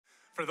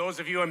For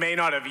those of you who may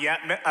not have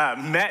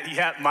met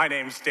yet, my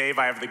name's Dave.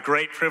 I have the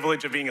great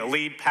privilege of being a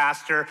lead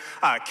pastor.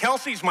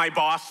 Kelsey's my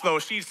boss, though.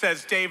 She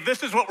says, Dave,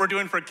 this is what we're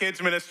doing for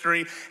kids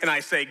ministry. And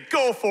I say,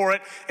 go for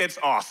it. It's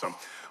awesome.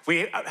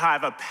 We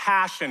have a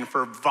passion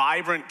for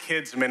vibrant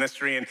kids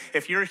ministry. And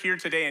if you're here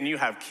today and you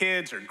have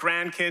kids or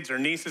grandkids or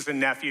nieces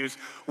and nephews,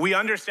 we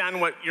understand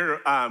what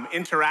you're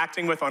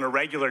interacting with on a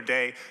regular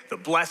day, the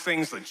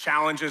blessings, the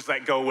challenges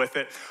that go with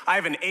it. I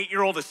have an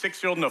 8-year-old, a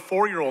 6-year-old, and a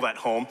 4-year-old at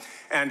home.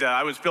 And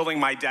I was building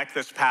my deck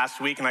this past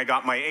week, and I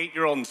got my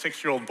 8-year-old and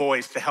 6-year-old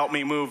boys to help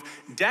me move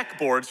deck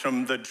boards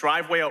from the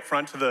driveway out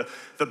front to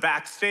the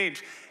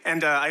backstage.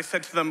 And I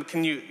said to them,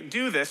 can you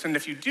do this? And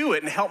if you do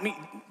it and help me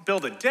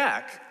build a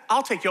deck,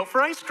 I'll take you out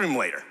for ice cream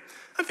later.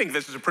 I think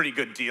this is a pretty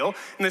good deal.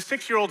 And the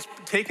 6-year-old's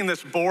taking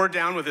this board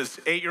down with his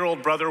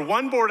 8-year-old brother,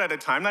 one board at a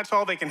time. That's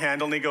all they can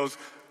handle. And he goes,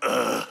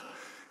 ugh,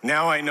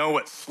 now I know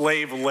what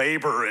slave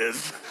labor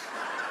is.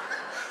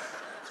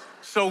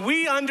 So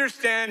we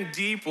understand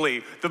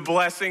deeply the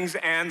blessings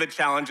and the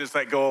challenges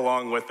that go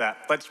along with that.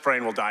 Let's pray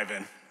and we'll dive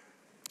in.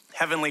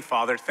 Heavenly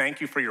Father, thank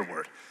you for your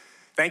word.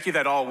 Thank you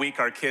that all week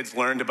our kids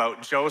learned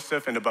about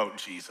Joseph and about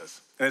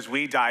Jesus. And as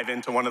we dive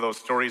into one of those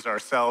stories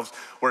ourselves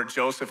where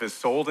Joseph is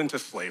sold into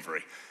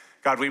slavery,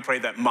 God, we pray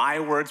that my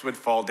words would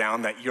fall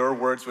down, that your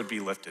words would be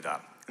lifted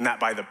up, and that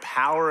by the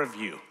power of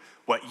you,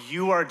 what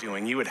you are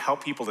doing, you would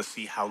help people to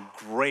see how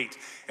great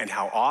and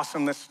how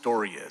awesome this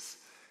story is.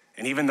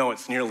 And even though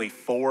it's nearly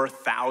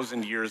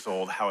 4,000 years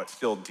old, how it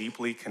still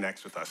deeply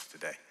connects with us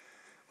today.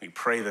 We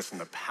pray this in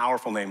the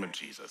powerful name of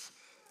Jesus.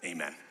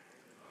 Amen.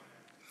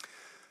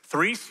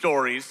 3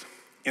 stories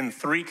in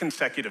 3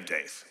 consecutive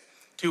days.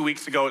 2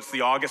 weeks ago, it's the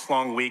August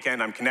long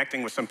weekend. I'm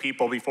connecting with some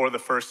people before the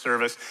first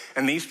service,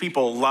 and these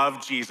people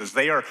love Jesus.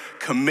 They are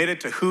committed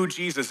to who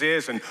Jesus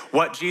is and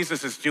what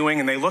Jesus is doing,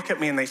 and they look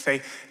at me and they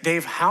say,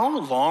 Dave, how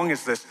long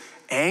is this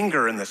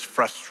anger and this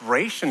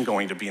frustration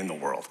going to be in the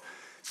world?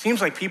 It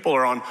seems like people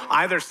are on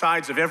either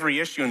sides of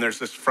every issue, and there's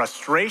this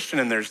frustration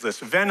and there's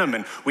this venom,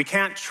 and we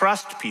can't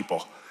trust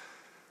people.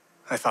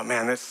 I thought,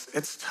 man,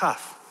 it's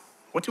tough.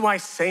 What do I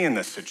say in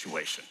this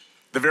situation?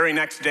 The very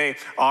next day,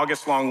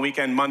 August long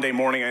weekend, Monday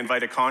morning, I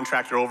invite a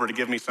contractor over to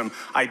give me some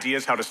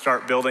ideas how to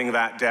start building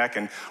that deck.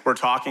 And we're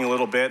talking a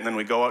little bit, and then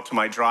we go out to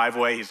my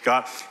driveway. He's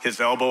got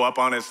his elbow up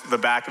on the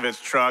back of his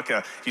truck.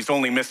 He's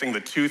only missing the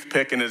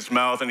toothpick in his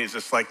mouth. And he's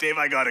just like, Dave,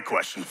 I got a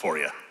question for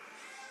you.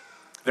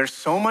 There's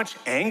so much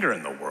anger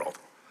in the world.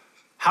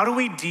 How do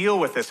we deal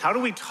with this? How do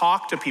we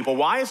talk to people?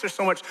 Why is there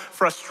so much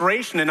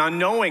frustration and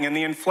unknowing and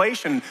the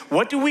inflation?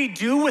 What do we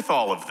do with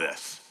all of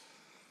this?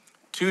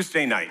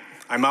 Tuesday night,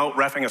 I'm out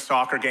reffing a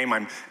soccer game.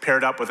 I'm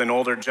paired up with an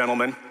older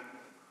gentleman.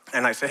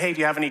 And I said, hey, do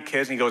you have any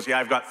kids? And he goes, yeah,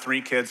 I've got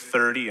 3 kids,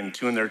 30 and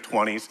 2 in their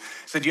 20s.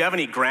 I said, do you have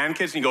any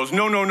grandkids? And he goes,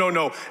 no.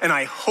 And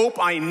I hope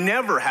I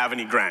never have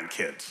any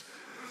grandkids,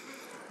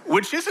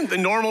 which isn't the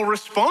normal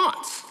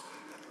response.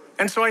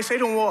 And so I say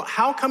to him, well,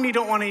 how come you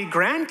don't want any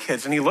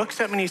grandkids? And he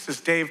looks at me and he says,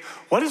 Dave,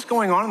 what is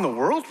going on in the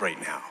world right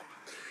now?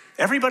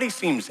 Everybody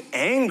seems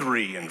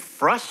angry and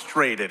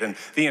frustrated, and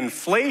the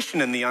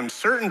inflation and the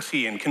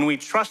uncertainty, and can we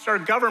trust our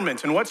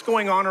government, and what's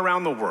going on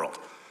around the world?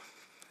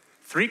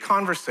 3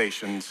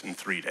 conversations in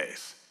 3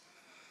 days.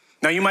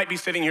 Now you might be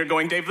sitting here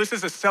going, Dave, this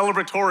is a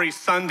celebratory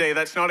Sunday.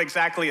 That's not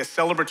exactly a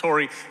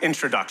celebratory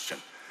introduction.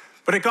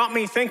 But it got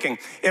me thinking,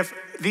 if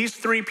these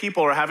 3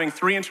 people are having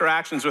 3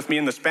 interactions with me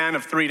in the span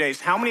of 3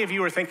 days, how many of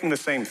you are thinking the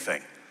same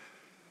thing?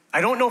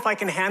 I don't know if I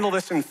can handle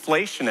this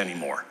inflation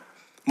anymore.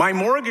 My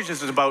mortgage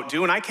is about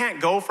due, and I can't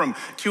go from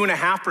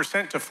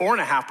 2.5% to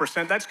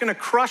 4.5%. That's going to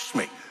crush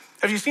me.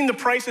 Have you seen the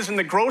prices in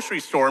the grocery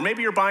store?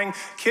 Maybe you're buying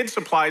kid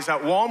supplies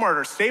at Walmart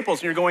or Staples,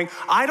 and you're going,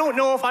 I don't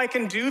know if I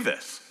can do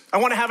this. I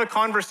want to have a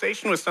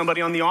conversation with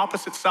somebody on the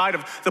opposite side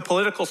of the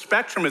political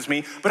spectrum as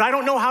me, but I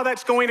don't know how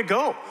that's going to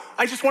go.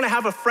 I just want to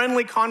have a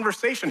friendly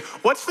conversation.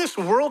 What's this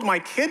world my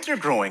kids are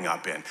growing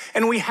up in?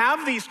 And we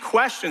have these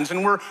questions,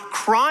 and we're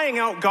crying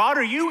out, God,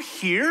 are you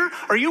here?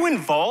 Are you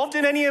involved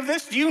in any of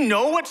this? Do you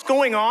know what's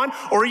going on?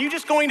 Or are you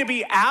just going to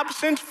be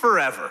absent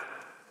forever?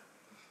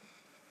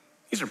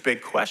 These are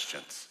big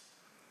questions.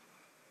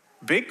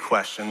 Big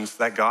questions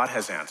that God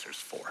has answers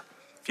for.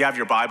 If you have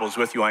your Bibles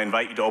with you, I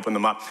invite you to open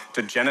them up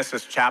to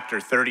Genesis chapter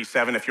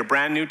 37. If you're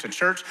brand new to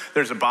church,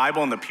 there's a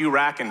Bible in the pew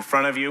rack in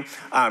front of you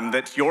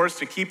that's yours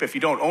to keep. If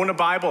you don't own a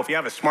Bible, if you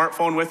have a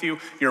smartphone with you,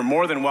 you're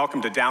more than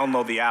welcome to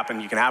download the app,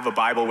 and you can have a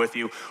Bible with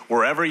you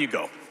wherever you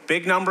go.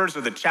 Big numbers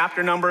are the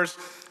chapter numbers,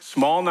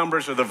 small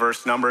numbers are the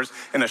verse numbers.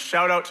 And a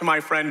shout out to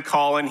my friend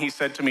Colin. He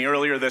said to me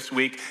earlier this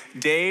week,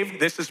 Dave,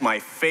 this is my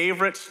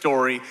favorite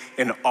story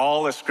in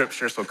all of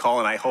Scripture. So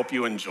Colin, I hope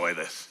you enjoy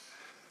this.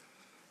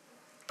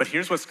 But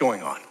here's what's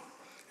going on.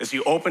 As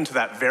you open to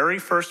that very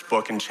first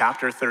book in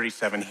chapter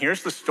 37,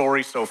 here's the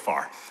story so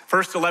far.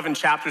 First 11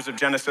 chapters of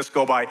Genesis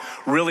go by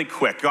really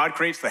quick. God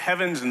creates the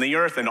heavens and the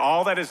earth and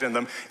all that is in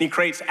them. And he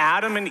creates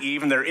Adam and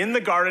Eve, and they're in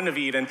the Garden of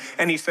Eden.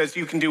 And he says,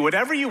 you can do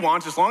whatever you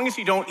want as long as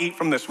you don't eat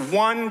from this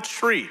one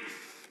tree.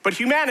 But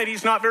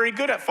humanity's not very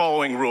good at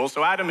following rules.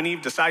 So Adam and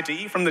Eve decide to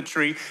eat from the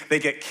tree. They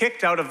get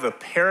kicked out of the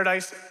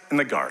paradise in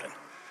the garden.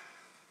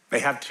 They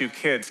have 2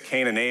 kids,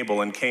 Cain and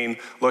Abel, and Cain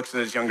looks at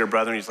his younger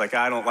brother and he's like,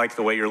 I don't like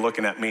the way you're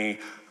looking at me.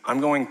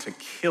 I'm going to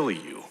kill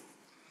you.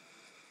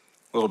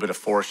 A little bit of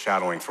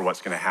foreshadowing for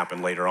what's going to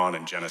happen later on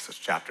in Genesis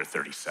chapter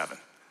 37.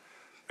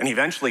 And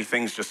eventually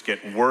things just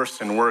get worse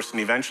and worse, and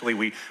eventually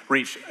we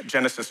reach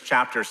Genesis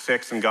chapter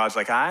 6, and God's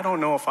like, I don't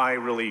know if I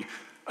really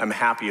am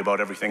happy about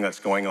everything that's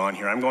going on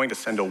here. I'm going to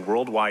send a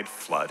worldwide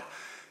flood,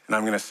 and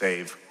I'm going to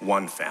save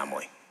one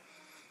family.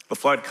 The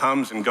flood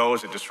comes and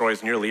goes. It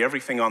destroys nearly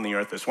everything on the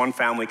earth. This one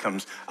family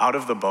comes out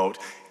of the boat,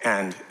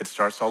 and it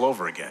starts all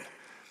over again.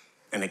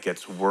 And it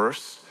gets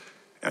worse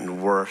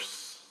and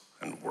worse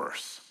and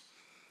worse.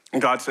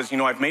 And God says,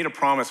 I've made a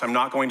promise. I'm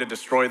not going to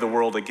destroy the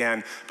world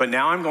again, but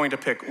now I'm going to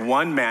pick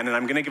one man, and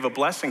I'm going to give a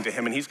blessing to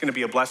him, and he's going to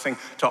be a blessing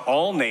to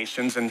all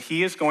nations, and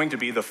he is going to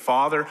be the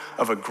father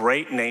of a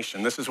great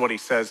nation. This is what he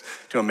says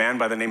to a man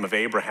by the name of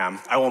Abraham.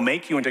 I will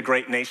make you into a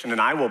great nation,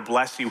 and I will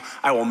bless you.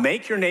 I will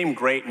make your name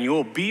great, and you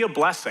will be a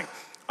blessing.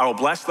 I will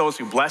bless those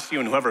who bless you,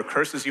 and whoever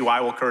curses you,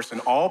 I will curse,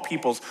 and all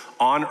peoples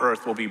on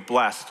earth will be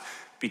blessed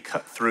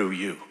through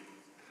you.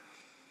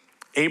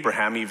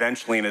 Abraham,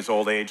 eventually in his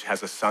old age,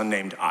 has a son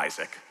named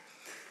Isaac.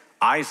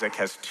 Isaac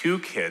has 2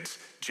 kids,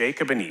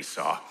 Jacob and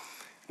Esau.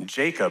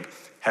 Jacob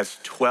has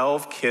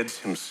 12 kids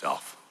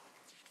himself.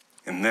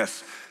 And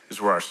this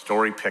is where our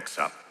story picks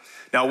up.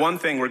 Now, one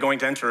thing, we're going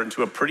to enter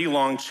into a pretty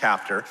long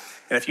chapter,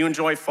 and if you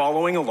enjoy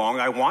following along,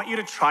 I want you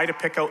to try to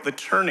pick out the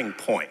turning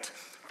point.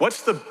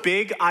 What's the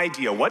big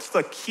idea? What's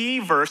the key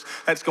verse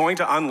that's going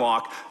to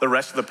unlock the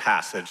rest of the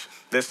passage?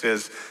 This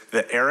is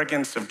the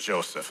arrogance of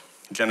Joseph,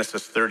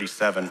 Genesis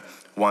 37,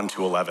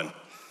 1-11.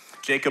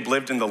 Jacob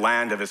lived in the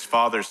land of his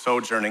father's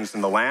sojournings in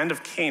the land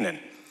of Canaan.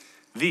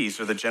 These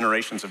are the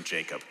generations of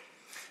Jacob.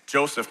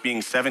 Joseph,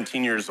 being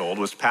 17 years old,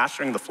 was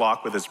pasturing the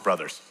flock with his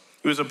brothers.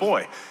 He was a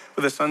boy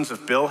with the sons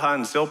of Bilhah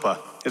and Zilpah,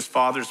 his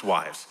father's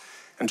wives.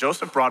 And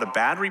Joseph brought a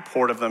bad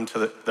report of them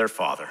to their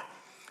father.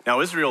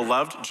 Now Israel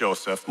loved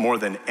Joseph more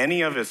than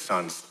any of his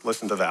sons.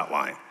 Listen to that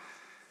line.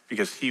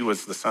 Because he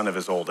was the son of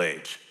his old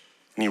age.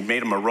 And he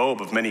made him a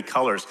robe of many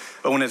colors.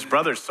 But when his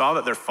brothers saw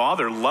that their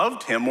father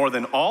loved him more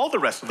than all the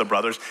rest of the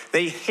brothers,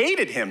 they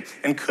hated him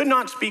and could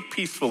not speak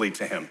peacefully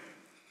to him.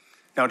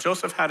 Now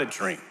Joseph had a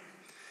dream.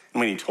 And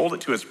when he told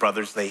it to his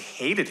brothers, they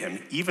hated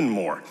him even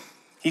more.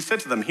 He said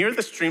to them, hear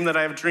this dream that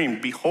I have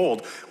dreamed.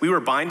 Behold, we were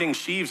binding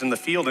sheaves in the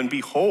field, and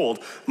behold,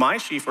 my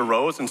sheaf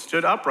arose and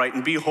stood upright,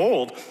 and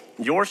behold,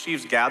 your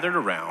sheaves gathered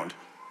around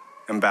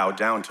and bowed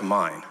down to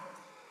mine.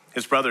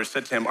 His brothers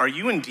said to him, are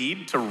you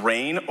indeed to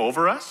reign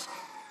over us?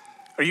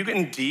 Are you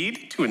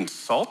indeed to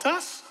insult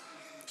us?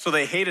 So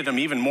they hated him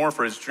even more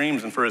for his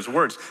dreams and for his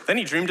words. Then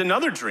he dreamed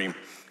another dream,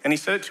 and he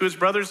said it to his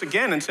brothers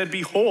again and said,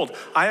 behold,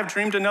 I have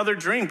dreamed another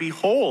dream.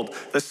 Behold,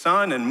 the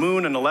sun and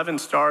moon and 11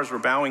 stars were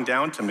bowing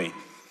down to me.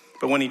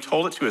 But when he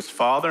told it to his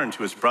father and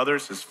to his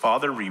brothers, his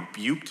father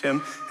rebuked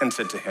him and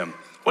said to him,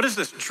 what is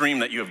this dream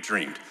that you have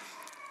dreamed?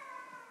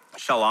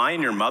 Shall I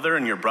and your mother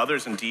and your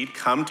brothers indeed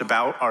come to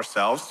bow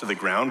ourselves to the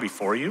ground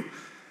before you?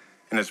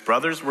 And his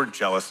brothers were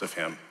jealous of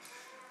him.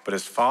 But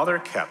his father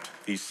kept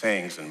these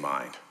sayings in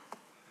mind.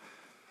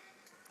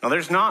 Now,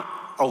 there's not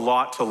a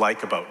lot to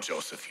like about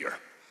Joseph here.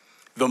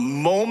 The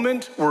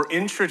moment we're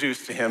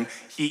introduced to him,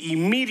 he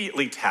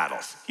immediately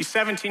tattles. He's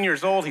 17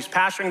 years old, he's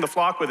pasturing the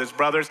flock with his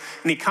brothers,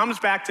 and he comes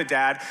back to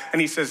dad, and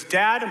he says,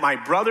 Dad, my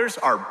brothers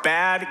are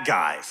bad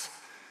guys.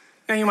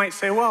 Now, you might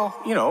say, well,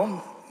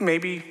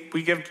 maybe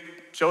we give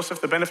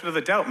Joseph the benefit of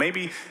the doubt.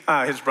 Maybe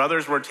his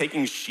brothers were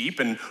taking sheep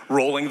and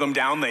rolling them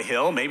down the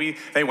hill. Maybe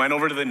they went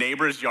over to the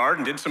neighbor's yard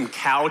and did some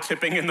cow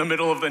tipping in the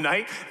middle of the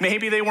night.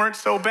 Maybe they weren't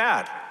so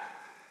bad.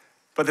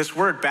 But this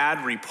word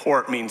bad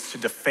report means to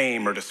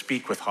defame or to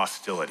speak with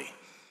hostility.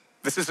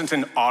 This isn't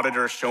an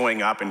auditor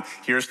showing up and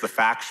here's the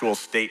factual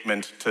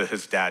statement to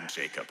his dad,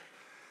 Jacob.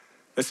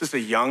 This is a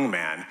young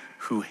man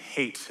who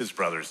hates his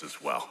brothers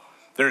as well.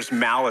 There's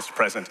malice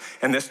present,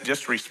 and this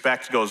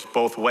disrespect goes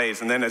both ways.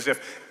 And then as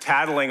if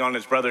tattling on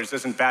his brothers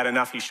isn't bad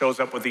enough, he shows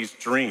up with these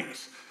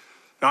dreams.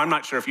 Now, I'm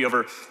not sure if you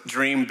ever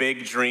dream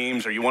big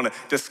dreams or you want to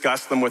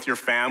discuss them with your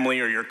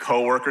family or your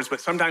coworkers, but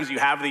sometimes you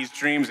have these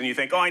dreams and you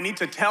think, I need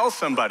to tell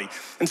somebody.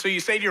 And so you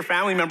say to your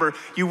family member,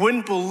 you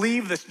wouldn't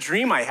believe this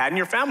dream I had, and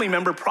your family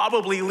member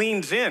probably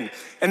leans in.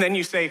 And then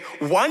you say,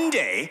 one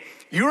day,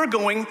 you're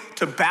going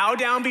to bow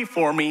down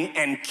before me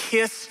and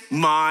kiss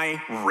my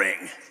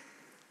ring.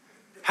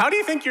 How do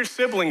you think your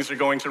siblings are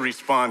going to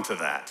respond to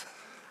that?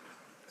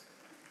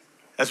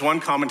 As one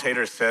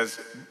commentator says,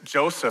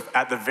 Joseph,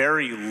 at the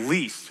very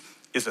least,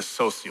 is a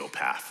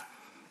sociopath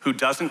who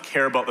doesn't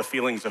care about the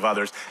feelings of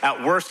others.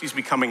 At worst, he's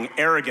becoming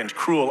arrogant,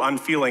 cruel,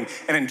 unfeeling,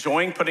 and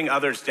enjoying putting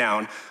others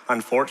down.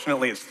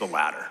 Unfortunately, it's the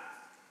latter.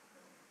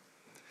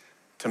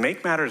 To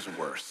make matters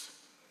worse,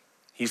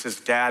 he's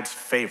his dad's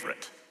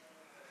favorite.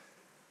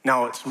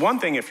 Now, it's one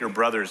thing if your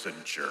brother's a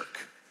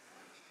jerk.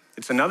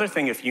 It's another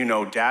thing if you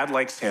know dad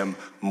likes him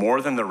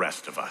more than the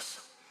rest of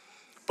us.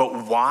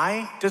 But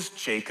why does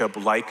Jacob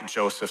like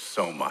Joseph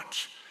so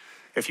much?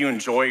 If you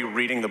enjoy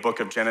reading the book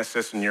of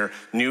Genesis and you're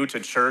new to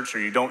church or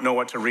you don't know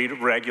what to read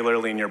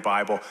regularly in your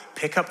Bible,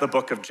 pick up the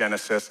book of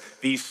Genesis.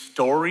 These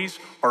stories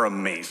are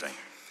amazing.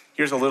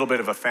 Here's a little bit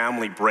of a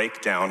family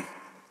breakdown,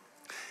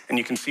 and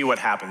you can see what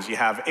happens. You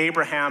have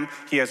Abraham.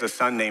 He has a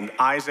son named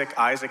Isaac.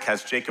 Isaac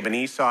has Jacob and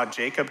Esau.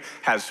 Jacob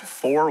has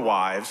 4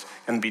 wives,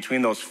 and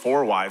between those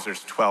 4 wives,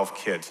 there's 12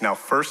 kids. Now,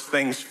 first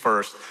things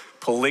first,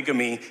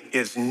 polygamy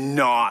is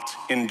not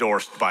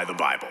endorsed by the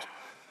Bible.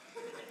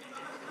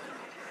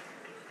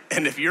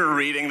 And if you're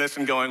reading this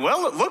and going,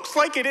 well, it looks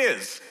like it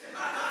is.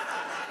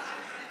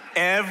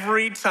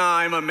 Every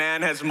time a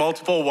man has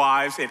multiple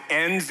wives, it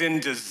ends in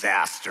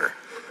disaster.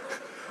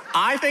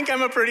 I think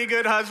I'm a pretty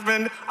good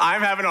husband.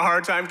 I'm having a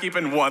hard time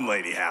keeping one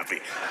lady happy.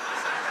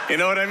 You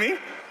know what I mean?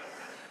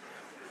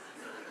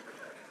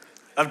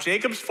 Of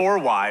Jacob's 4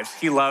 wives,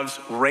 he loves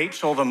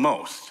Rachel the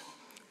most,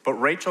 but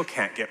Rachel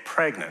can't get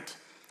pregnant.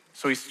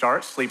 So he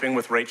starts sleeping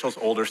with Rachel's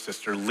older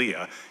sister,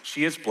 Leah.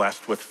 She is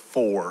blessed with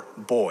 4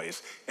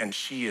 boys, and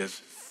she is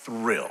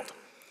thrilled.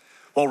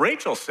 Well,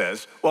 Rachel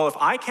says, well, if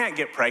I can't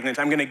get pregnant,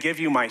 I'm going to give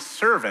you my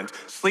servant.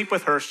 Sleep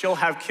with her. She'll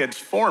have kids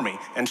for me.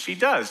 And she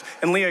does.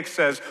 And Leah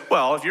says,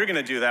 well, if you're going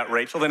to do that,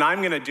 Rachel, then I'm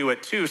going to do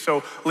it too.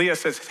 So Leah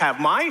says, have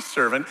my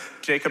servant.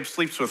 Jacob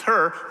sleeps with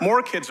her.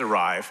 More kids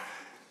arrive.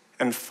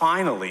 And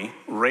finally,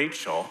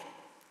 Rachel,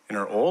 in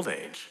her old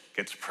age,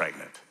 gets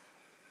pregnant.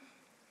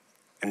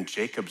 And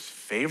Jacob's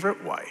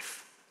favorite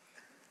wife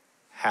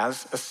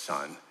has a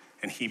son,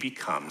 and he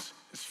becomes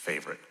his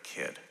favorite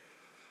kid.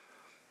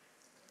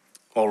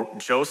 Well,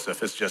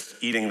 Joseph is just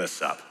eating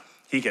this up.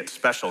 He gets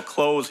special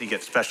clothes, he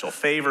gets special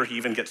favor, he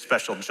even gets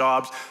special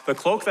jobs. The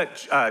cloak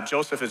that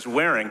Joseph is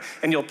wearing,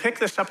 and you'll pick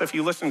this up if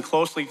you listen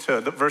closely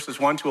to the verses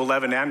 1 to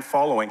 11 and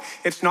following,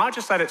 it's not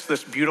just that it's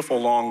this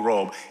beautiful long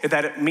robe,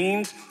 that it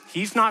means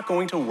he's not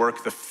going to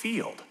work the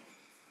field.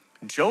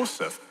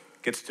 Joseph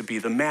gets to be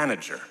the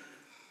manager.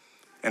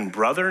 And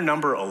brother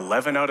number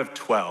 11 out of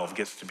 12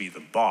 gets to be the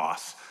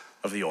boss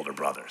of the older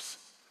brothers.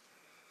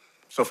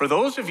 So for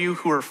those of you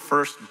who are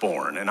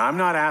firstborn, and I'm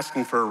not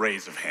asking for a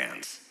raise of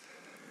hands,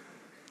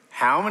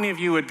 how many of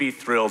you would be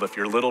thrilled if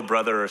your little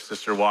brother or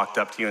sister walked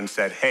up to you and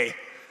said, hey,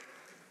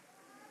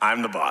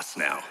 I'm the boss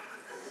now?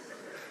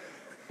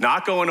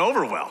 Not going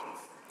over well.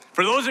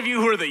 For those of you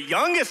who are the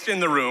youngest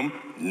in the room,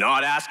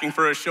 not asking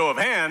for a show of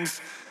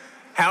hands,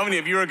 how many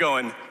of you are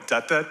going, da,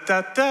 da,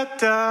 da, da,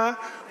 da?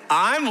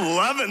 I'm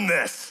loving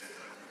this.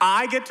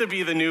 I get to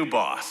be the new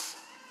boss.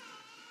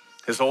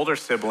 His older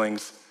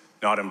siblings,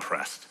 not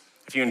impressed.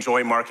 If you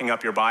enjoy marking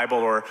up your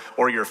Bible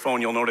or your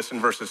phone, you'll notice in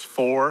verses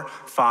 4,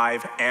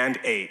 5, and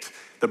 8,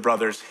 the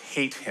brothers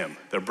hate him.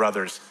 The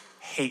brothers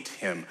hate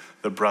him.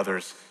 The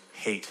brothers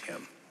hate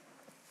him.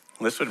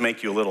 This would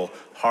make you a little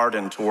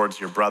hardened towards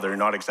your brother. You're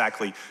not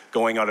exactly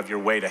going out of your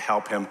way to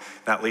help him.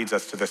 That leads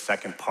us to the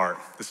second part.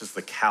 This is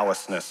the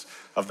callousness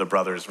of the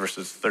brothers,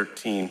 verses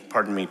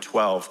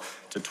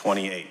 12 to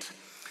 28.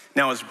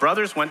 Now, his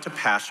brothers went to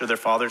pasture their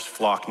father's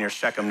flock near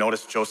Shechem.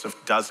 Notice Joseph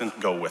doesn't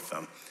go with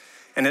them.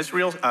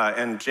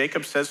 And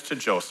Jacob says to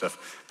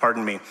Joseph,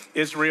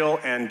 Israel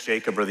and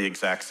Jacob are the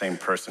exact same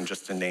person,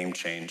 just a name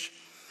change.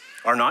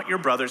 Are not your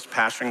brothers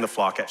pasturing the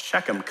flock at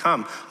Shechem?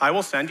 Come, I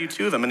will send you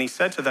to them. And he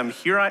said to them,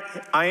 here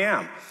I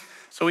am.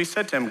 So he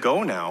said to him,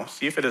 go now,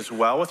 see if it is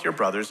well with your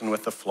brothers and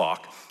with the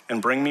flock,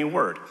 and bring me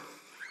word.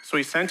 So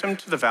he sent him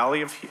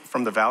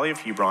from the valley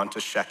of Hebron to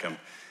Shechem.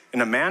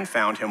 And a man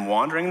found him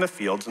wandering in the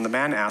fields, and the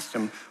man asked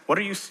him, what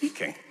are you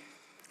seeking?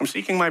 I'm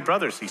seeking my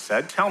brothers, he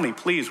said. Tell me,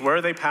 please, where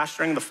are they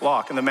pasturing the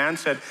flock? And the man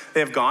said,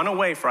 they have gone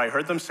away, for I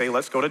heard them say,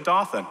 let's go to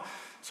Dothan.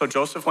 So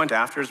Joseph went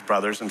after his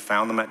brothers and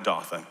found them at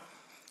Dothan.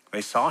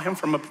 They saw him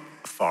from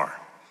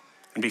afar,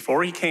 and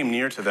before he came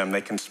near to them,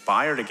 they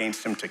conspired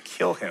against him to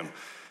kill him.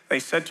 They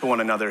said to one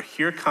another,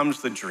 here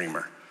comes the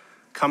dreamer.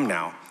 Come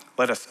now,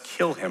 let us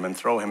kill him and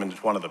throw him into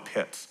one of the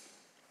pits.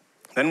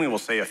 Then we will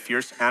say a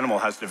fierce animal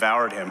has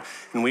devoured him,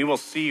 and we will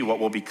see what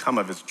will become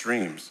of his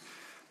dreams.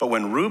 But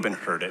when Reuben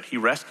heard it, he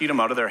rescued him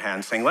out of their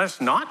hands, saying, let us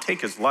not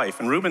take his life.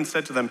 And Reuben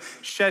said to them,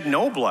 shed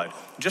no blood.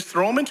 Just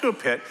throw him into a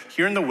pit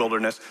here in the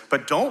wilderness,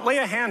 but don't lay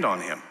a hand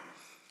on him,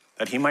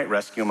 that he might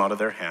rescue him out of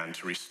their hand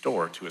to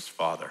restore to his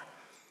father.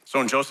 So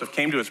when Joseph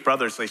came to his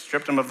brothers, they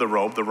stripped him of the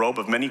robe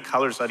of many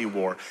colors that he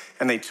wore,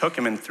 and they took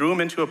him and threw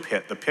him into a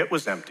pit. The pit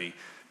was empty.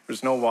 There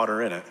was no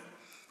water in it.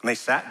 And they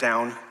sat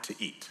down to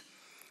eat.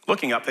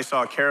 Looking up, they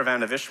saw a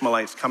caravan of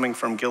Ishmaelites coming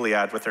from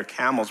Gilead with their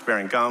camels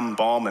bearing gum,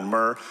 balm, and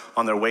myrrh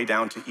on their way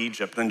down to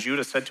Egypt. Then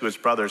Judah said to his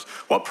brothers,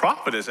 what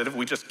profit is it if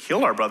we just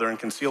kill our brother and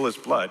conceal his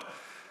blood?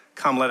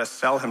 Come, let us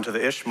sell him to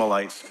the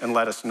Ishmaelites, and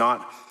let us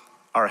not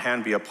our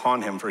hand be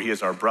upon him, for he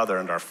is our brother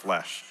and our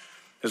flesh.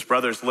 His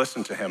brothers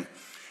listened to him.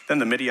 Then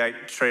the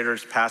Midianite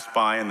traders passed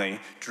by, and they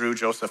drew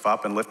Joseph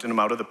up and lifted him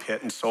out of the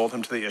pit and sold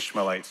him to the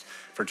Ishmaelites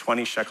for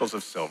 20 shekels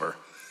of silver.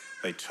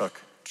 They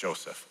took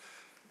Joseph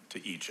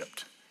to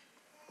Egypt.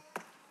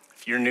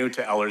 If you're new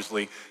to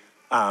Ellerslie,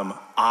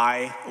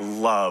 I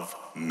love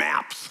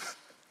maps.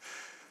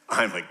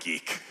 I'm a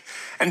geek.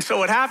 And so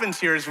what happens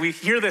here is we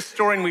hear this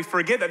story and we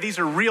forget that these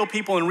are real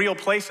people in real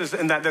places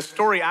and that this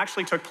story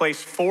actually took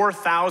place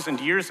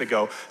 4,000 years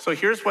ago. So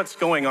here's what's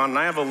going on, and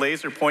I have a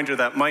laser pointer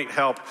that might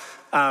help.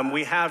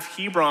 We have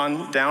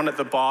Hebron down at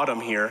the bottom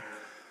here,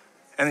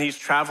 and he's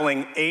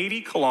traveling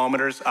 80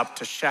 kilometers up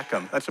to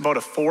Shechem. That's about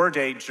a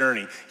 4-day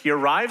journey. He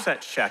arrives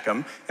at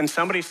Shechem, and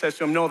somebody says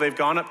to him, no, they've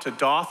gone up to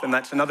Dothan.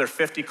 That's another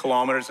 50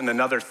 kilometers and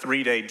another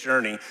 3-day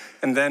journey.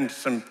 And then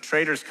some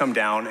traders come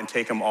down and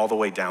take him all the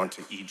way down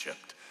to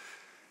Egypt.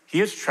 He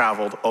has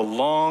traveled a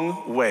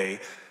long way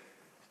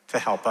to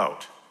help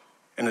out,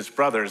 and his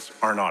brothers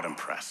are not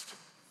impressed.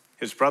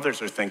 His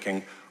brothers are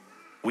thinking,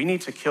 we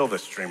need to kill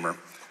this dreamer.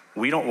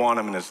 We don't want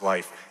him in his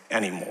life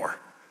anymore.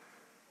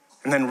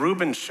 And then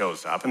Reuben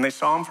shows up, and they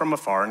saw him from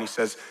afar, and he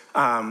says,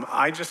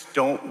 I just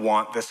don't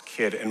want this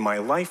kid in my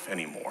life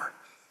anymore.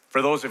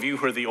 For those of you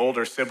who are the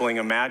older sibling,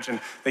 imagine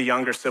the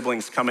younger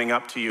siblings coming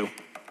up to you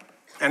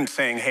and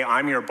saying, hey,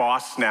 I'm your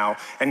boss now,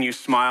 and you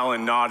smile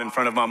and nod in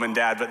front of mom and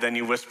dad, but then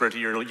you whisper to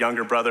your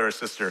younger brother or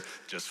sister,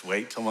 just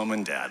wait till mom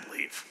and dad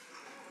leave.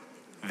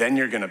 Then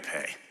you're gonna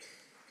pay.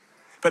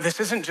 But this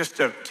isn't just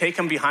to take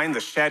him behind the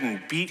shed and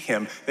beat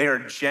him. They are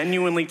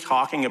genuinely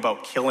talking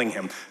about killing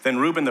him. Then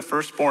Reuben, the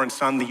firstborn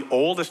son, the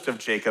oldest of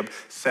Jacob,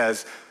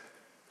 says,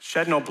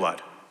 shed no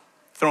blood.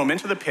 Throw him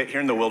into the pit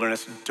here in the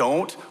wilderness.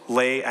 Don't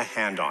lay a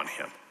hand on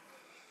him.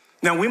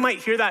 Now, we might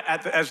hear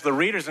that as the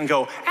readers and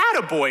go,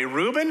 attaboy,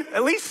 Reuben.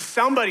 At least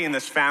somebody in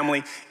this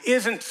family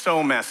isn't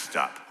so messed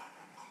up.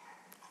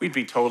 We'd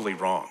be totally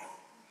wrong.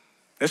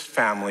 This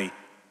family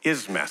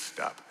is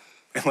messed up.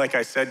 And like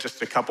I said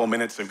just a couple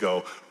minutes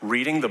ago,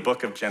 reading the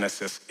book of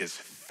Genesis is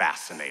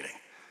fascinating.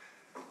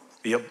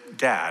 The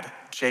dad,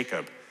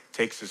 Jacob,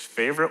 takes his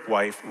favorite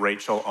wife,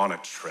 Rachel, on a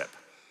trip.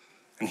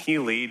 And he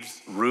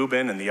leads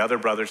Reuben and the other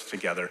brothers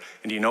together.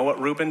 And do you know what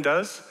Reuben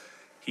does?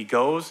 He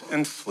goes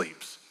and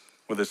sleeps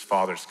with his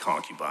father's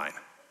concubine.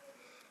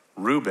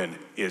 Reuben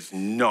is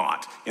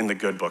not in the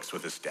good books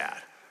with his dad.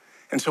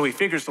 And so he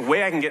figures the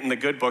way I can get in the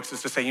good books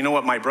is to say, you know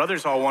what, my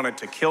brothers all wanted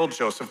to kill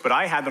Joseph, but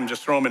I had them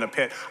just throw him in a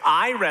pit.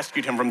 I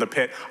rescued him from the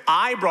pit.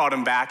 I brought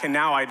him back, and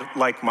now I'd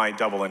like my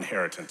double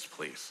inheritance,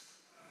 please.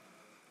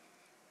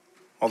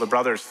 Well, the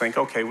brothers think,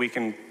 okay, we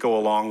can go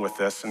along with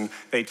this, and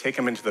they take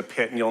him into the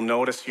pit, and you'll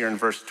notice here in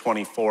verse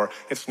 24,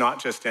 it's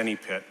not just any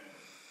pit.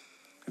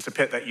 It's a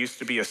pit that used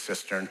to be a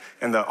cistern,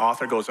 and the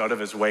author goes out of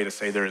his way to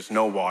say there is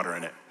no water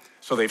in it.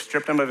 So they've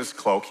stripped him of his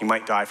cloak. He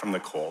might die from the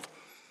cold.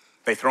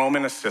 They throw him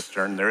in a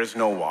cistern. There is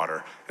no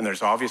water, and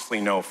there's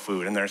obviously no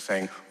food. And they're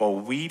saying, well,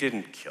 we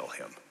didn't kill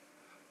him.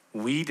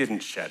 We didn't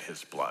shed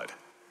his blood.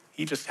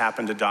 He just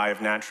happened to die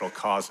of natural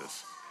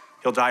causes.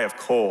 He'll die of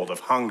cold, of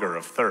hunger,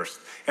 of thirst.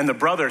 And the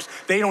brothers,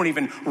 they don't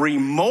even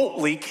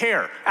remotely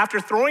care.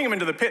 After throwing him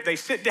into the pit, they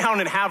sit down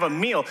and have a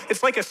meal.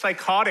 It's like a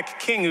psychotic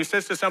king who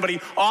says to somebody,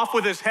 off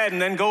with his head, and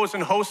then goes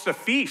and hosts a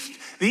feast.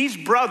 These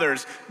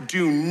brothers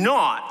do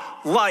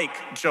not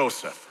like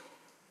Joseph.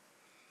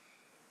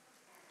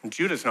 And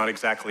Judah's not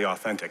exactly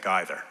authentic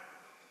either.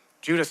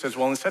 Judah says,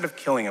 well, instead of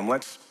killing him,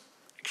 let's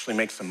actually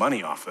make some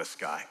money off this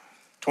guy.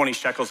 20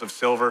 shekels of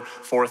silver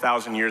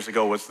 4,000 years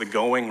ago was the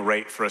going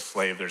rate for a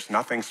slave. There's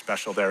nothing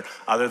special there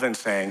other than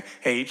saying,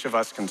 hey, each of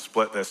us can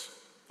split this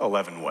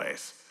 11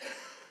 ways.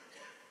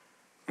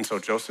 And so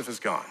Joseph is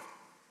gone.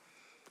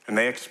 And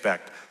they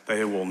expect that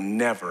they will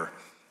never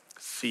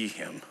see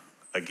him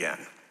again.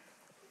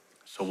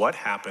 So what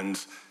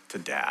happens to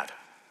dad?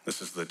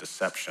 This is the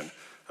deception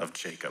of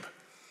Jacob.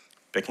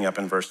 Picking up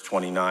in verse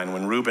 29,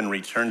 when Reuben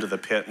returned to the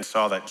pit and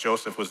saw that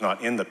Joseph was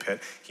not in the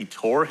pit, he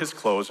tore his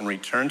clothes and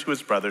returned to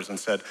his brothers and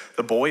said,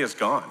 the boy is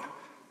gone,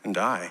 and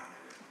I,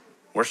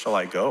 where shall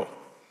I go?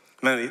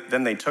 And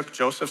then they took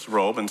Joseph's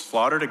robe and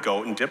slaughtered a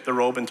goat and dipped the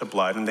robe into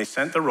blood, and they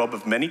sent the robe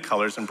of many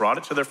colors and brought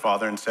it to their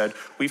father and said,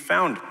 we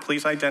found,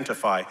 please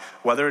identify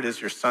whether it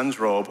is your son's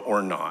robe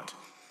or not.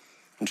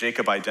 And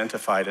Jacob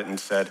identified it and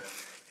said,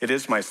 it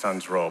is my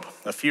son's robe.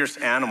 A fierce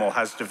animal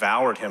has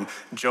devoured him.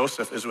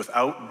 Joseph is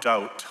without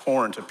doubt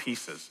torn to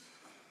pieces.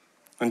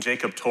 And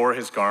Jacob tore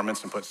his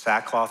garments and put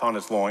sackcloth on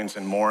his loins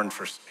and mourned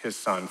for his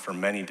son for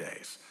many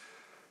days.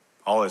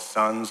 All his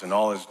sons and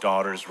all his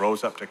daughters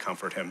rose up to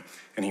comfort him,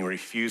 and he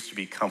refused to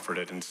be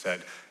comforted and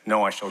said,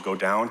 no, I shall go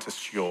down to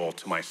Sheol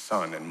to my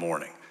son in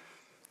mourning.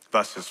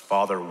 Thus his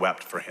father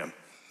wept for him.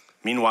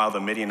 Meanwhile, the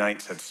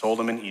Midianites had sold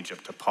him in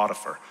Egypt to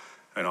Potiphar,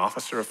 an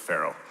officer of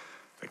Pharaoh,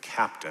 the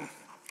captain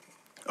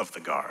of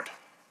the guard.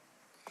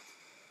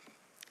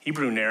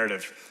 Hebrew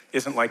narrative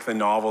isn't like the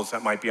novels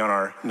that might be on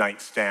our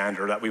nightstand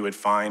or that we would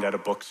find at a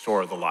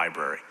bookstore or the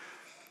library.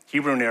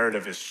 Hebrew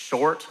narrative is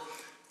short,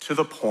 to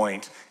the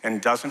point,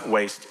 and doesn't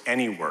waste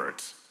any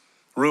words.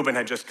 Reuben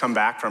had just come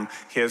back from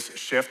his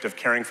shift of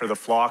caring for the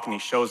flock, and he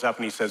shows up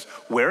and he says,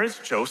 where is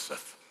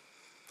Joseph?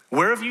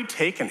 Where have you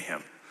taken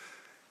him?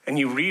 And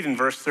you read in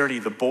verse 30,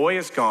 the boy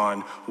is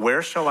gone,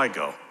 where shall I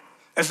go?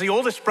 As the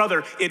oldest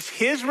brother, it's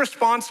his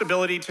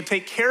responsibility to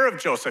take care of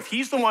Joseph.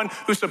 He's the one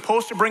who's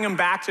supposed to bring him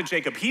back to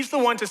Jacob. He's the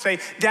one to say,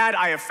 Dad,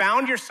 I have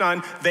found your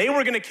son. They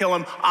were going to kill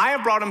him. I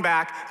have brought him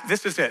back.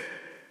 This is it.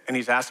 And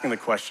he's asking the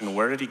question,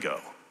 where did he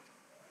go?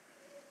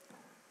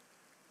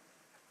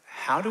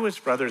 how do his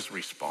brothers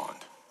respond?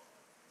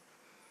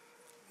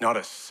 Not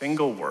a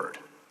single word.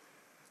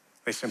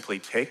 They simply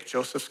take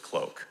Joseph's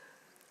cloak,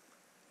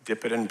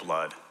 dip it in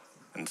blood,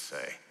 and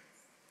say.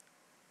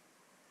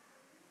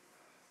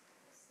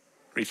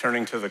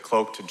 Returning to the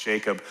cloak to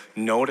Jacob,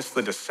 notice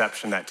the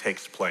deception that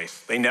takes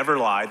place. They never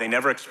lie. They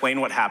never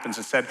explain what happens.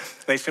 Instead,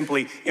 they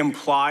simply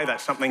imply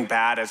that something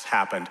bad has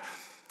happened.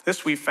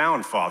 This we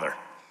found, Father.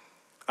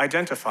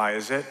 Identify,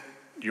 is it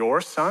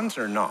your sons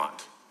or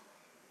not?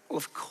 Well,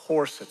 of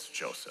course it's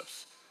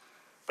Joseph's.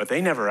 But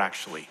they never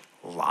actually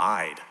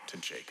lied to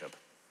Jacob.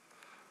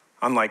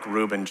 Unlike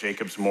Reuben,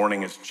 Jacob's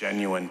mourning is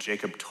genuine.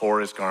 Jacob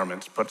tore his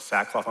garments, put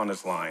sackcloth on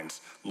his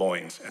loins,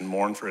 and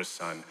mourned for his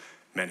son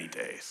many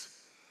days.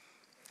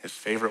 His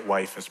favorite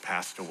wife has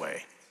passed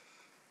away.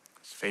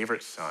 His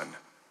favorite son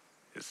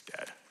is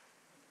dead.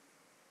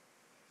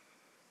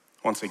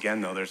 Once again,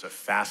 though, there's a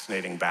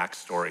fascinating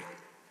backstory.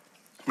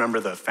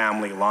 Remember the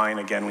family line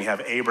again. We have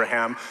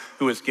Abraham,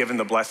 who is given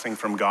the blessing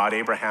from God.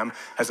 Abraham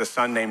has a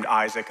son named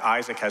Isaac.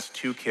 Isaac has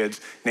two kids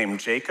named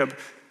Jacob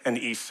and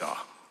Esau.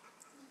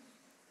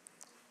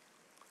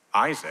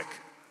 Isaac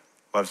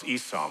loves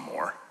Esau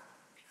more.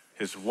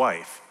 His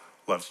wife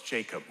loves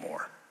Jacob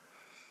more.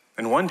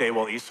 And one day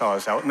while Esau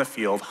is out in the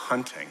field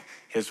hunting,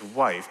 his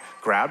wife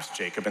grabs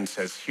Jacob and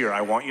says, "Here,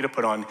 I want you to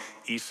put on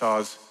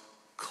Esau's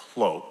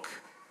cloak.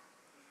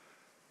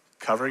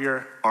 Cover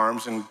your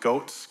arms in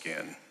goat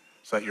skin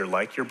so that you're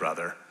like your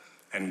brother,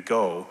 and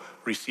go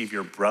receive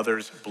your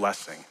brother's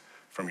blessing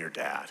from your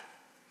dad."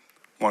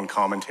 One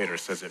commentator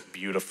says it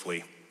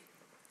beautifully.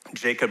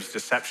 Jacob's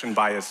deception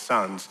by his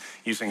sons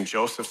using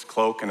Joseph's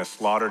cloak and a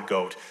slaughtered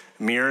goat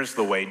mirrors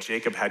the way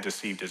Jacob had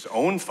deceived his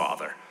own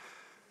father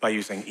by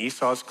using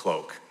Esau's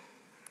cloak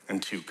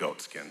and two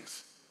goat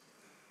skins.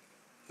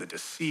 The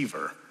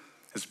deceiver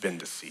has been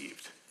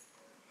deceived.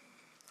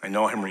 I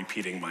know I'm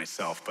repeating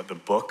myself, but the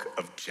book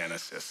of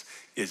Genesis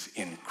is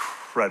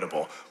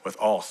incredible with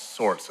all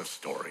sorts of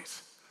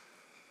stories.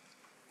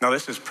 Now,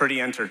 this is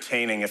pretty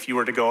entertaining. If you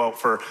were to go out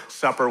for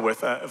supper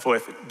with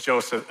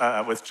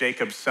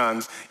Jacob's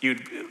sons,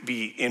 you'd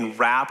be in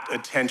rapt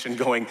attention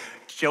going,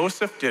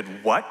 "Joseph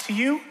did what to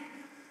you?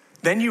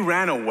 Then you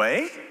ran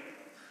away?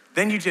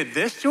 Then you did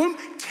this to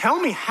him? Tell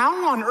me,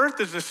 how on earth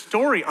does this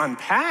story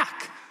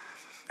unpack?"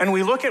 And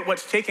we look at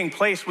what's taking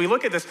place. We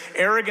look at this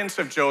arrogance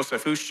of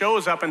Joseph, who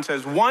shows up and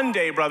says, "One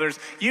day, brothers,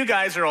 you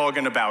guys are all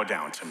going to bow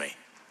down to me."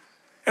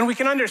 And we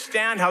can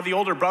understand how the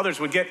older brothers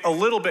would get a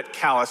little bit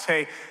callous.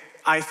 Hey,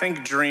 I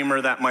think,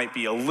 dreamer, that might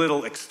be a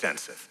little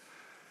extensive.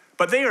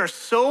 But they are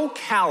so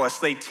callous,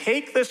 they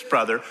take this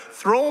brother,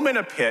 throw him in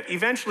a pit,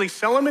 eventually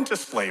sell him into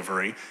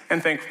slavery,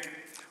 and think,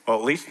 well,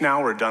 at least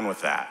now we're done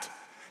with that.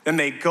 Then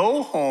they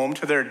go home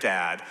to their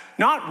dad,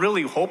 not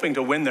really hoping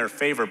to win their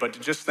favor, but to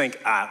just think,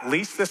 at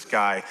least this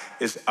guy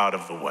is out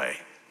of the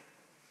way.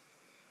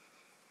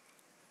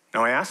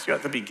 Now, I asked you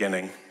at the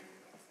beginning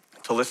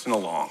to listen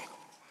along,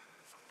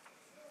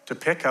 to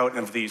pick out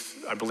of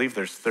these, I believe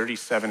there's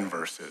 37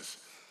 verses.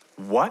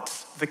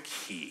 What's the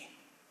key?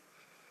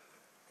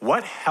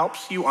 What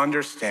helps you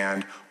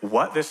understand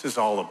what this is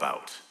all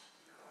about?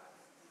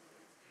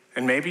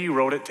 And maybe you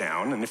wrote it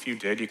down, and if you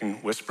did, you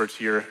can whisper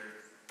to your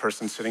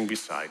person sitting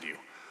beside you.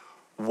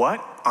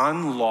 What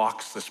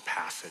unlocks this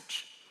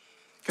passage?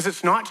 Because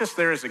it's not just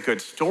there as a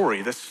good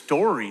story. The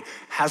story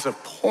has a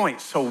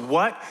point. So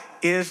what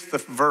is the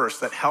verse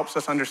that helps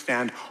us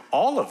understand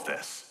all of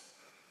this?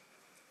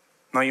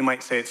 Now you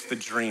might say it's the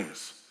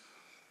dreams.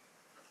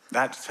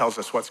 That tells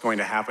us what's going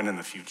to happen in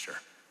the future.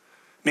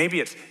 Maybe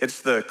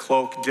it's the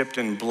cloak dipped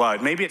in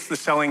blood. Maybe it's the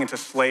selling into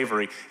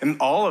slavery. And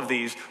all of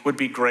these would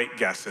be great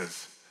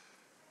guesses.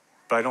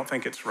 But I don't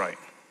think it's right.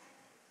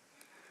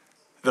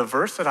 The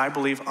verse that I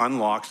believe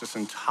unlocks this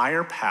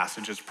entire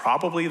passage is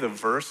probably the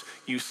verse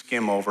you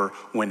skim over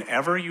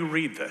whenever you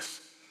read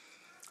this.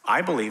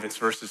 I believe it's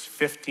verses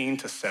 15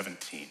 to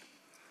 17,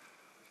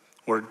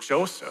 where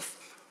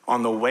Joseph,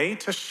 on the way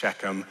to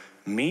Shechem,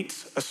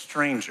 meets a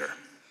stranger.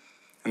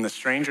 And the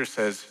stranger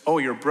says, "Oh,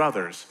 your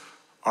brothers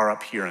are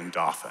up here in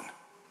Dothan."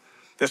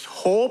 This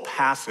whole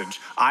passage,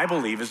 I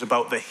believe, is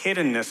about the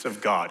hiddenness of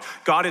God.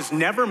 God is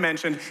never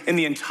mentioned in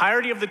the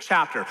entirety of the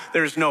chapter.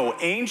 There is no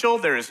angel,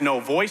 there is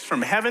no voice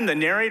from heaven. The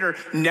narrator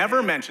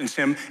never mentions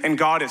him, and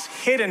God is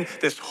hidden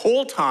this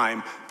whole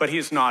time, but he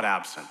is not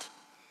absent.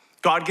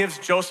 God gives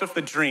Joseph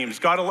the dreams.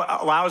 God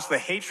allows the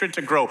hatred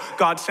to grow.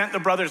 God sent the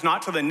brothers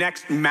not to the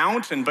next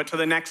mountain, but to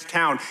the next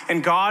town.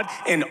 And God,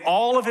 in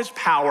all of his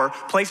power,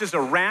 places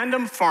a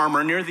random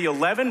farmer near the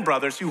 11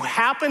 brothers who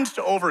happens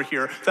to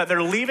overhear that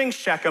they're leaving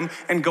Shechem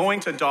and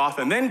going to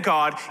Dothan. Then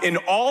God, in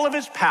all of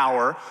his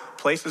power,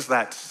 places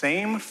that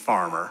same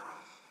farmer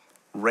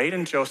right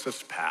in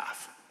Joseph's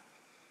path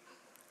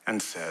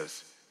and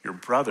says, "Your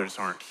brothers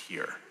aren't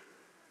here.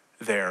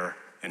 They're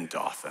in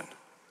Dothan."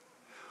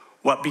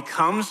 What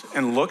becomes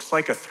and looks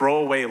like a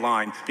throwaway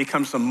line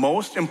becomes the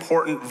most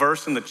important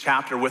verse in the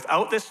chapter.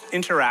 Without this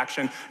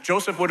interaction,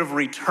 Joseph would have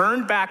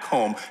returned back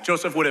home.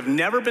 Joseph would have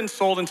never been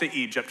sold into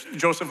Egypt.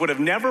 Joseph would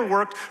have never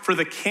worked for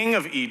the king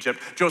of Egypt.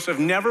 Joseph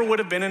never would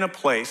have been in a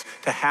place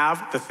to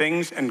have the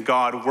things and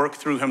God work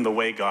through him the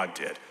way God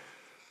did.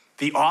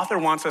 The author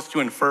wants us to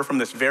infer from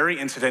this very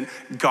incident,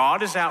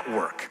 God is at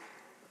work.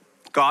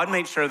 God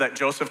made sure that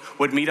Joseph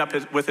would meet up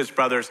with his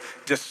brothers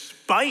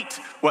despite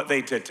what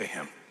they did to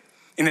him.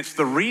 And it's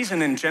the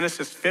reason in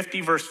Genesis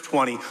 50, verse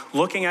 20,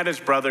 looking at his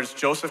brothers,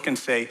 Joseph can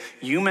say,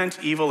 you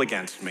meant evil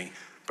against me,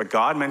 but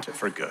God meant it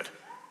for good,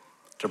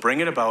 to bring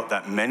it about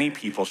that many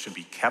people should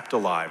be kept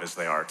alive as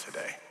they are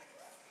today.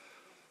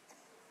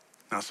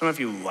 Now, some of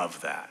you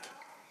love that,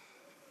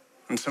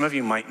 and some of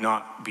you might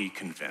not be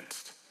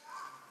convinced.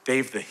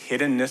 Dave, the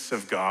hiddenness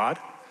of God.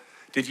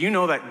 Did you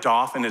know that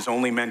Dothan is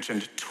only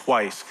mentioned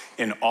twice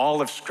in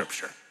all of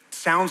Scripture? It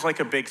sounds like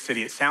a big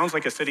city. It sounds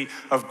like a city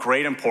of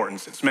great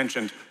importance. It's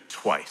mentioned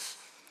twice.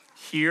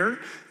 Here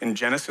in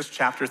Genesis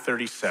chapter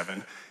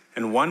 37,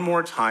 and one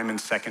more time in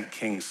 2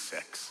 Kings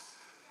 6.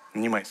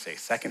 And you might say,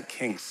 2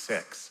 Kings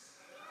 6?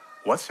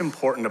 What's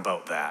important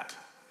about that?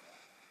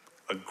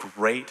 A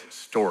great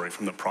story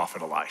from the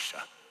prophet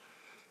Elisha.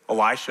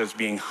 Elisha is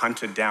being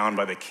hunted down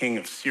by the king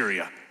of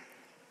Syria.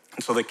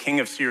 And so the king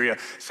of Syria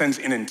sends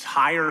an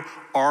entire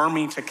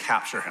army to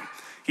capture him.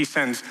 He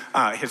sends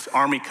his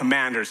army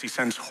commanders, he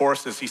sends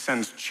horses, he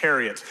sends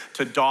chariots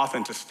to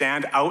Dothan to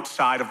stand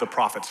outside of the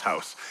prophet's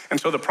house. And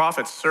so the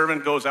prophet's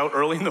servant goes out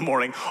early in the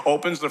morning,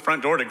 opens the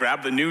front door to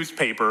grab the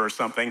newspaper or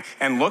something,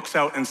 and looks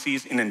out and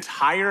sees an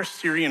entire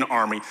Syrian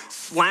army,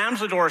 slams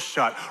the door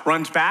shut,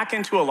 runs back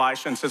into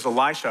Elisha and says,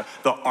 Elisha,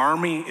 the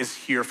army is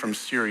here from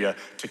Syria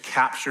to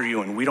capture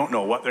you, and we don't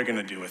know what they're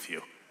gonna do with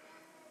you.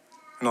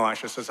 And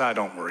Elisha says,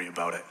 don't worry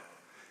about it.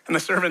 And the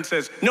servant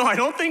says, no, I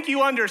don't think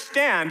you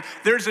understand.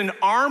 There's an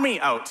army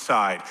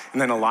outside.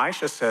 And then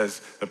Elisha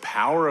says, the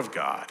power of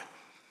God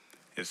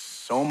is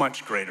so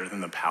much greater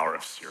than the power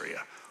of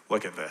Syria.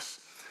 Look at this.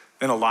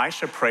 Then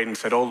Elisha prayed and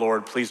said, oh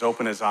Lord, please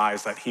open his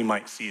eyes that he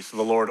might see. So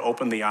the Lord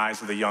opened the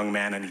eyes of the young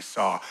man and he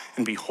saw.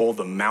 And behold,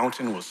 the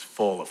mountain was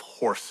full of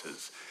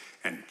horses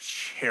and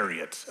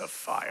chariots of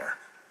fire.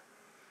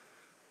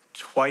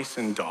 Twice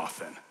in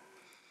Dothan,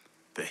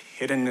 the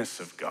hiddenness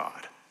of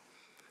God,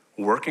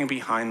 working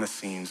behind the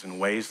scenes in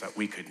ways that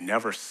we could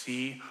never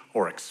see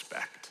or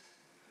expect.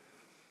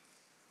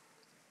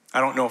 I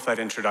don't know if that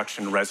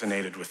introduction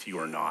resonated with you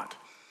or not,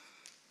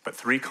 but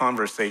 3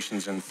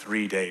 conversations in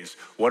 3 days.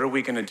 What are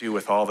we going to do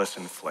with all this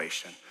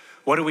inflation?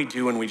 What do we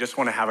do when we just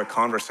want to have a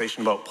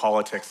conversation about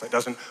politics that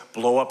doesn't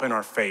blow up in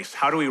our face?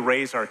 How do we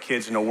raise our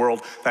kids in a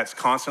world that's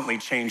constantly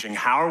changing?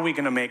 How are we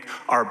going to make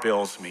our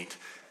bills meet?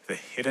 The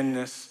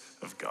hiddenness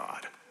of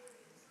God.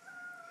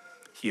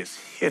 He is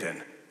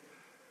hidden,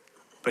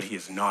 but he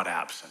is not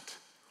absent.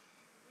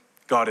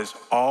 God is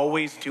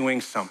always doing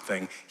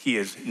something. He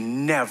is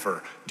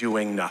never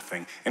doing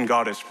nothing. And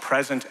God is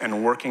present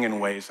and working in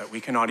ways that we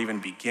cannot even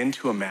begin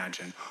to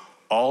imagine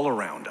all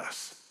around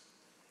us.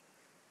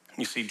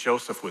 You see,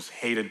 Joseph was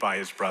hated by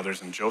his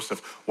brothers, and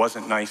Joseph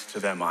wasn't nice to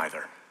them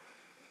either.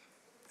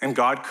 And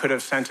God could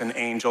have sent an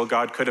angel.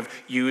 God could have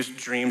used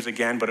dreams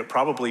again, but it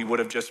probably would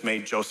have just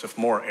made Joseph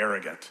more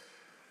arrogant.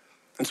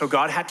 And so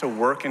God had to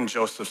work in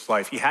Joseph's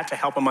life. He had to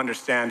help him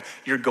understand,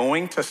 you're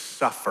going to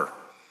suffer.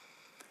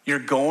 You're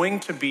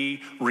going to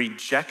be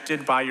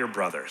rejected by your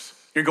brothers.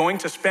 You're going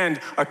to spend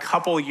a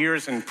couple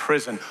years in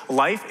prison.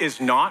 Life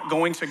is not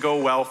going to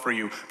go well for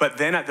you, but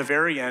then at the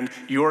very end,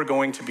 you're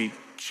going to be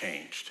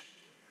changed.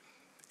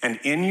 And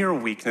in your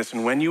weakness,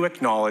 and when you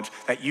acknowledge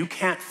that you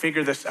can't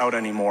figure this out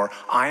anymore,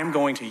 I am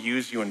going to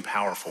use you in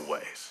powerful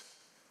ways.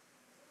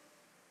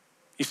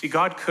 You see,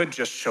 God could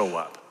just show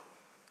up.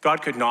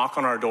 God could knock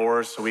on our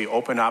doors so we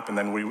open up and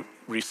then we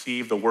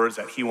receive the words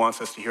that he wants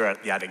us to hear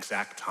at that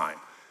exact time.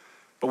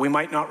 But we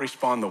might not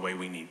respond the way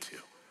we need to.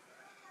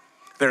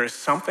 There is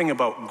something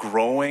about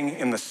growing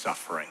in the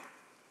suffering,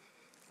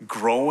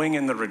 growing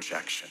in the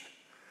rejection,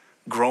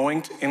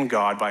 growing in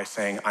God by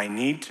saying, I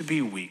need to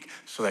be weak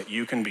so that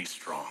you can be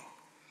strong.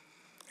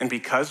 And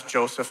because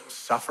Joseph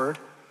suffered,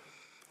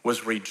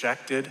 was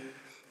rejected,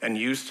 and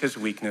used his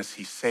weakness,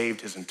 he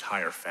saved his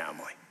entire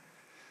family.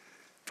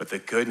 But the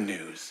good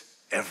news,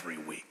 every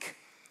week,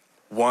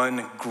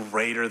 one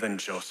greater than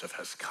Joseph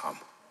has come.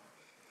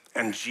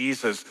 And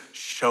Jesus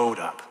showed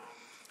up.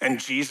 And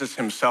Jesus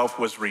himself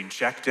was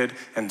rejected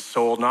and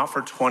sold not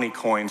for 20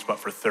 coins, but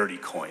for 30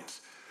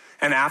 coins.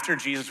 And after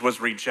Jesus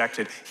was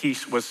rejected, he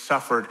was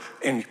suffered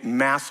in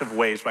massive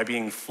ways by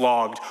being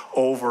flogged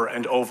over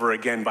and over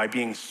again, by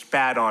being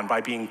spat on, by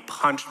being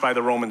punched by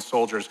the Roman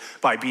soldiers,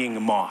 by being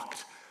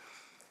mocked.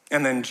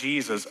 And then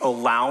Jesus,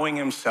 allowing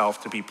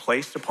himself to be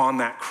placed upon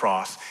that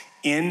cross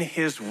in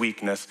his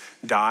weakness,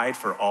 died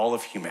for all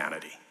of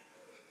humanity.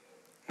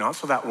 Not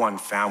so that one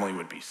family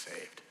would be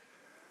saved,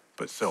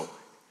 but so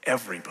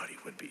everybody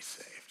would be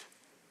saved.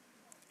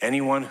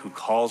 Anyone who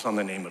calls on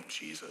the name of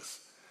Jesus,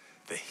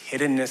 the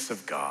hiddenness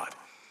of God,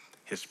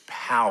 his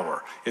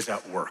power is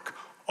at work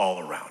all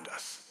around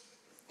us.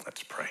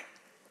 Let's pray.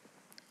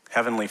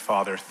 Heavenly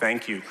Father,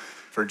 thank you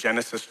for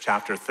Genesis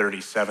chapter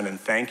 37, and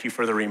thank you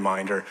for the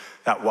reminder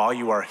that while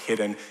you are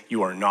hidden,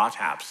 you are not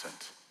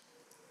absent,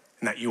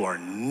 and that you are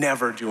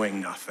never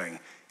doing nothing,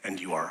 and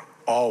you are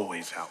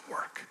always at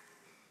work.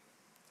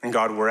 And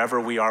God, wherever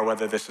we are,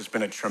 whether this has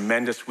been a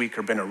tremendous week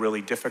or been a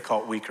really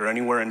difficult week or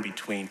anywhere in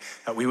between,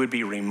 that we would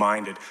be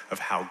reminded of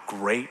how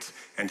great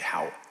and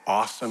how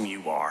awesome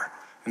you are,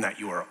 and that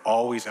you are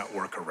always at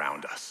work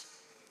around us.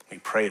 We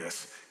pray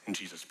this in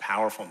Jesus'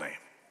 powerful name.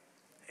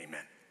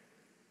 Amen.